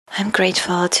I'm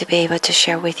grateful to be able to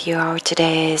share with you our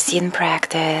today's Yin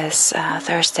practice,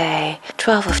 Thursday,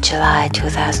 12th of July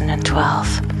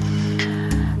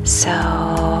 2012. So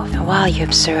while you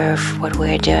observe what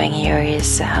we're doing here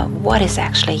is what is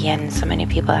actually Yin. So many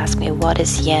people ask me, what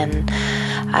is Yin?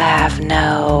 I have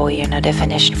no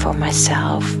definition for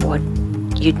myself. What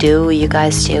you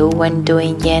guys do when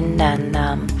doing Yin, and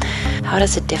how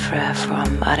does it differ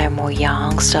from other more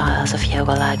yang styles of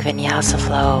yoga like Vinyasa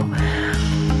flow?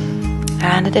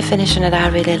 And the definition that I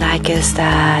really like is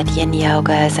that Yin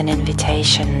Yoga is an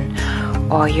invitation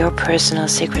or your personal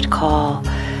secret call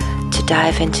to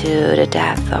dive into the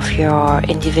depth of your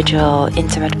individual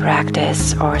intimate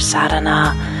practice or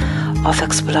sadhana of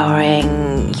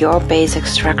exploring your basic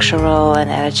structural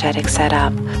and energetic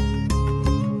setup.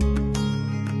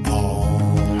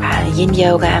 And Yin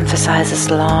Yoga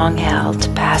emphasizes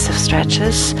long-held passive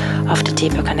stretches of the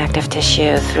deeper connective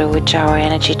tissue through which our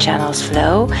energy channels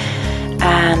flow,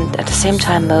 and at the same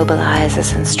time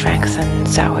mobilizes and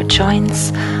strengthens our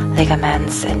joints,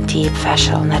 ligaments, and deep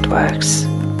fascial networks.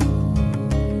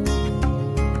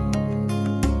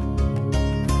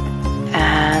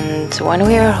 And when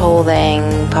we are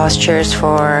holding postures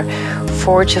for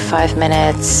 4 to 5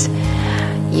 minutes,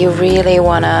 you really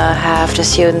want to have the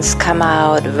students come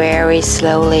out very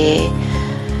slowly,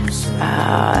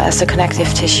 as the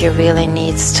connective tissue really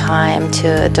needs time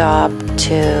to adapt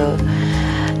to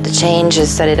the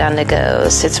changes that it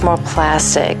undergoes. It's more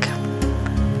plastic,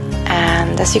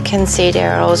 and as you can see,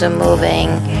 they're also moving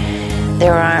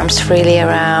their arms freely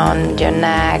around your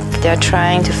neck. They're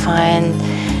trying to find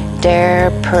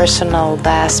their personal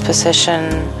best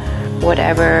position,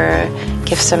 whatever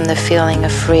gives them the feeling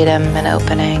of freedom and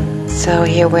opening. So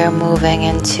here we're moving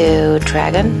into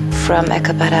Dragon from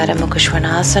Ekapada Mukha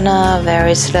Svanasana,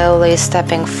 very slowly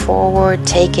stepping forward,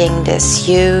 taking this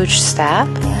huge step,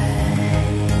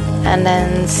 and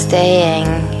then staying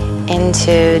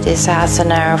into this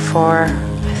asana for,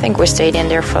 I think we stayed in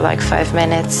there for like 5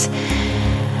 minutes,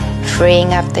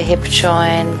 freeing up the hip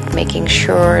joint, making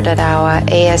sure that our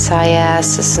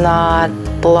ASIS is not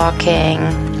blocking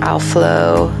our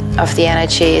flow of the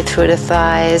energy through the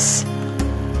thighs.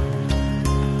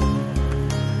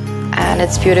 And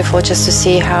it's beautiful just to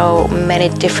see how many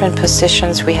different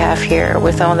positions we have here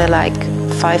with only like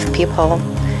 5 people.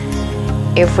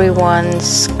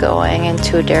 Everyone's going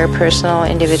into their personal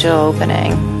individual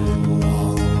opening.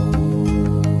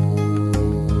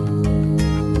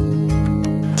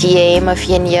 The aim of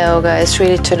Yin Yoga is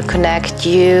really to connect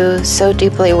you so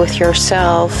deeply with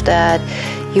yourself that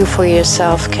you for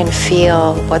yourself can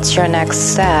feel what's your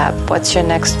next step, what's your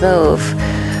next move,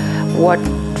 what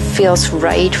feels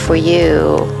right for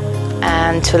you,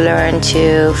 and to learn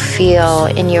to feel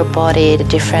in your body the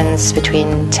difference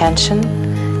between tension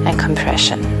and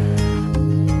compression.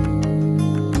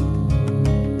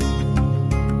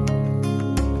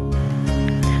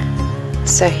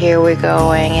 So here we're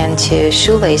going into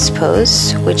shoelace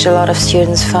pose, which a lot of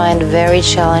students find very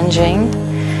challenging.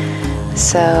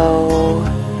 So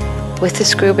with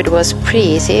this group it was pretty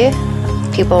easy.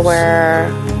 People were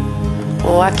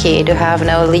lucky to have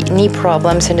no knee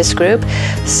problems in this group.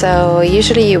 So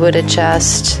usually you would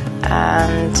adjust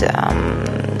and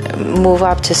move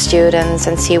up to students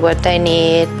and see what they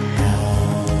need,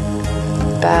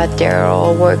 but they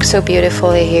all work so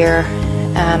beautifully here,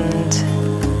 and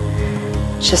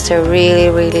just a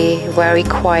really very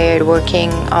quiet,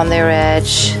 working on their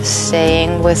edge,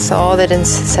 staying with all the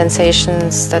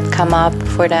sensations that come up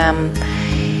for them,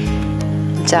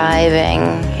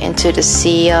 diving into the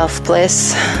sea of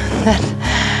bliss that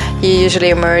you usually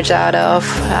emerge out of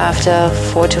after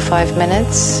 4 to 5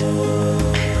 minutes.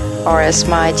 Or as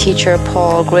my teacher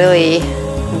Paul Grilly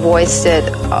voiced it,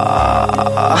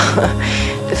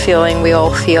 the feeling we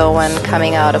all feel when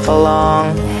coming out of a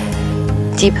long,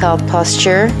 deep held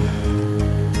posture.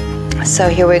 So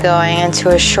here we're going into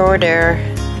a shorter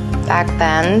back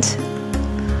bend,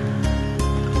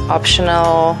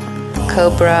 optional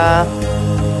cobra,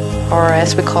 or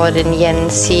as we call it in Yin,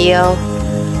 seal.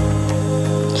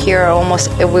 Here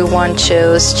almost everyone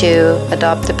chose to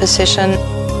adopt the position.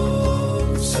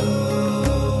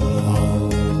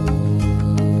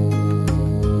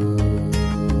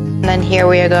 And then here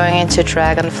we are going into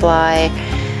dragonfly.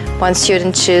 One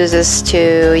student chooses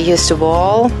to use the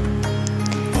wall.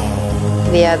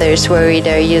 The others were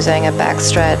either using a back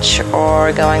stretch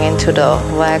or going into the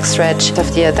leg stretch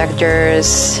of the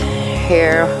adductors.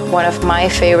 Here, one of my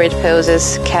favorite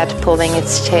poses, cat pulling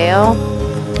its tail.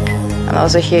 And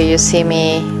also here you see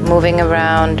me moving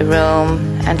around the room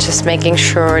and just making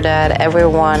sure that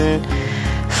everyone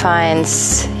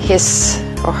finds his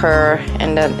or her,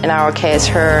 in our case,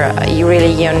 her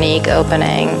really unique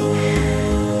opening.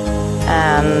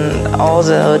 And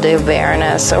also the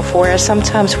awareness of where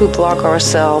sometimes we block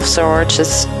ourselves, or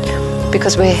just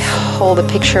because we hold a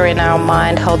picture in our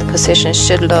mind how the position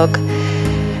should look,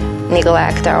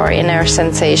 neglect our inner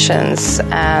sensations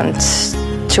and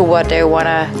to what they want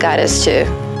to guide us to.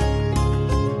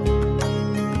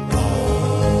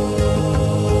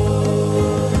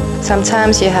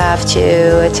 Sometimes you have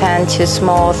to attend to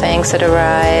small things that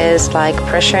arise, like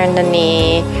pressure in the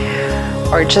knee,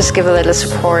 or just give a little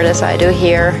support as I do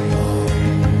here.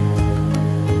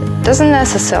 It doesn't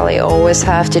necessarily always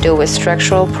have to do with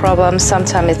structural problems.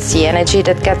 Sometimes it's the energy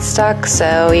that gets stuck,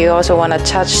 so you also want to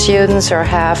touch students or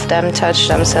have them touch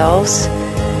themselves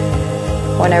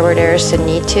whenever there's a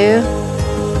need to.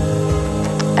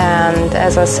 And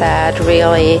as I said,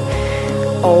 really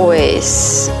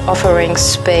always offering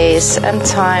space and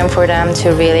time for them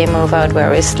to really move out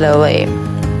very slowly.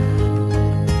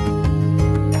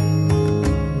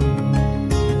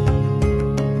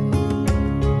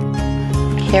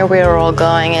 Here we are all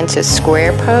going into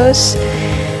square pose,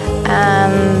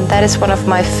 and that is one of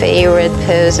my favorite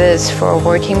poses for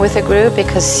working with a group,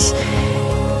 because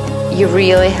you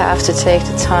really have to take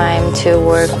the time to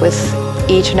work with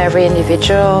each and every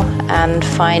individual and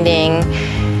finding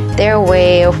their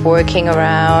way of working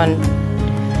around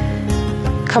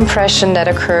compression that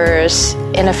occurs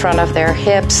in the front of their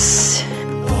hips,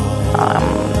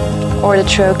 or the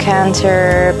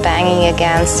trochanter banging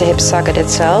against the hip socket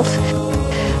itself.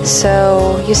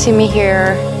 So you see me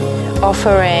here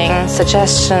offering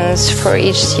suggestions for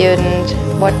each student,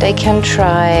 what they can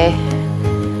try,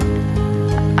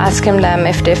 asking them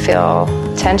if they feel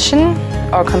tension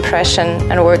or compression,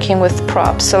 and working with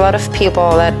props. A lot of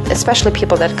people especially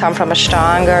people that come from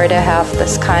Ashtanga, they have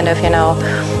this kind of,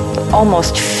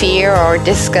 almost fear or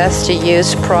disgust to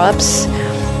use props,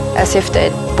 as if they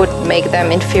would make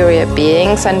them inferior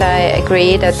beings. And I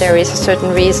agree that there is a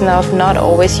certain reason of not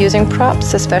always using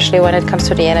props, especially when it comes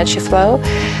to the energy flow.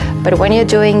 But when you're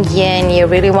doing yin, you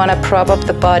really want to prop up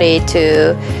the body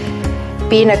to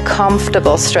be in a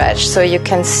comfortable stretch, so you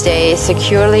can stay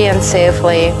securely and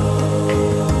safely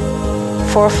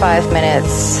 4 or 5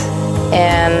 minutes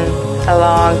in a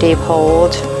long deep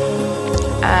hold.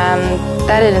 And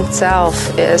that in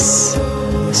itself is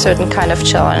a certain kind of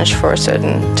challenge for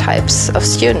certain types of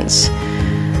students.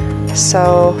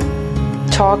 So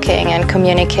talking and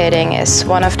communicating is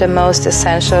one of the most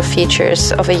essential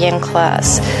features of a yin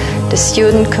class. The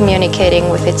student communicating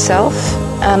with itself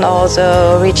and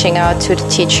also reaching out to the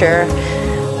teacher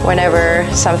whenever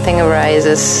something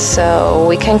arises, so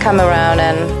we can come around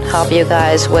and help you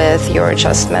guys with your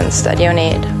adjustments that you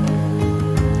need.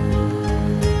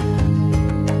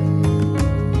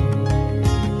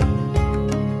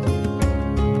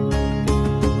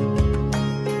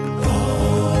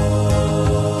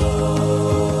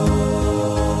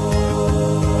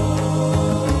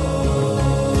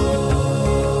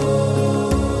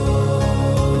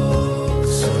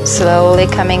 Slowly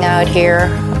coming out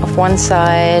here of one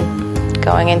side,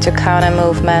 going into counter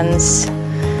movements,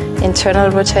 internal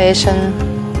rotation,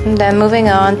 and then moving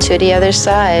on to the other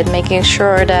side, making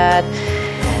sure that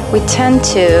we tend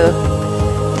to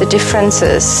the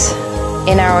differences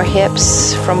in our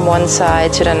hips from one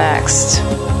side to the next.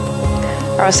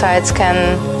 Our sides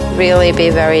can really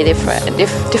be very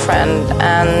different,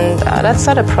 and that's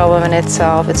not a problem in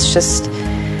itself. It's just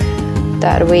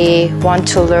that we want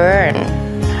to learn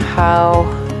how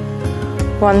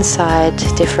one side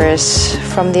differs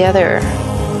from the other.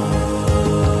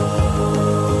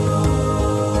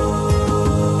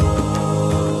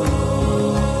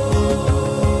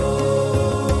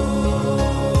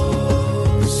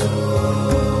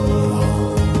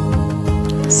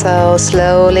 So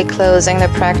slowly closing the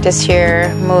practice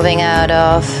here, moving out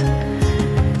of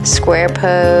square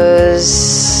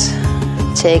pose,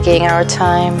 taking our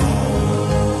time,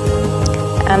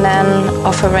 and then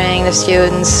offering the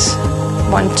students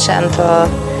one gentle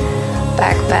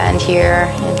back bend here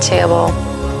in table.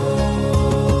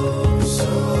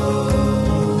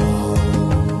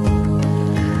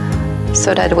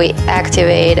 So that we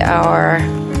activate our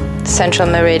central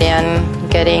meridian,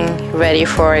 getting ready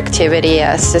for activity,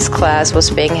 as this class was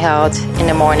being held in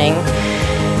the morning.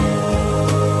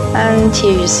 And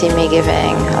here you see me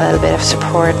giving a little bit of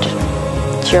support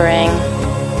during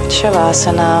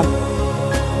Shavasana.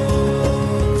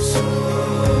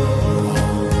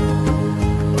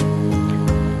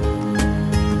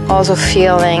 Also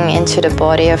feeling into the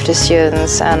body of the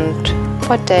students and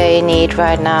what they need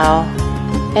right now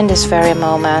in this very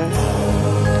moment.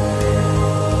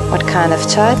 what kind of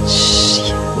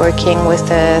touch, working with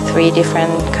the 3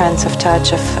 different kinds of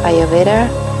touch of Ayurveda,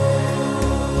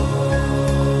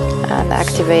 and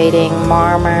activating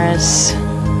marmars,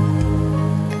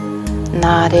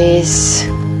 nadis,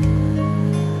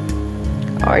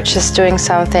 or just doing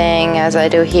something as I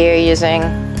do here, using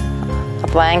a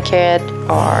blanket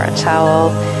or a towel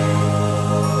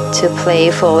to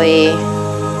playfully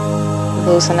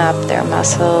loosen up their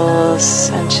muscles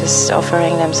and just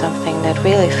offering them something that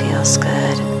really feels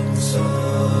good.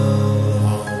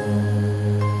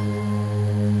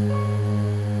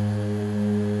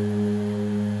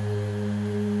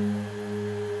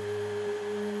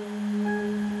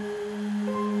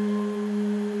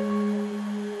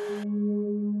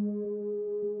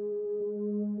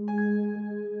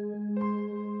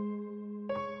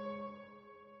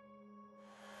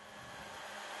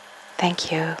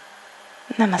 Thank you.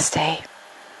 Namaste.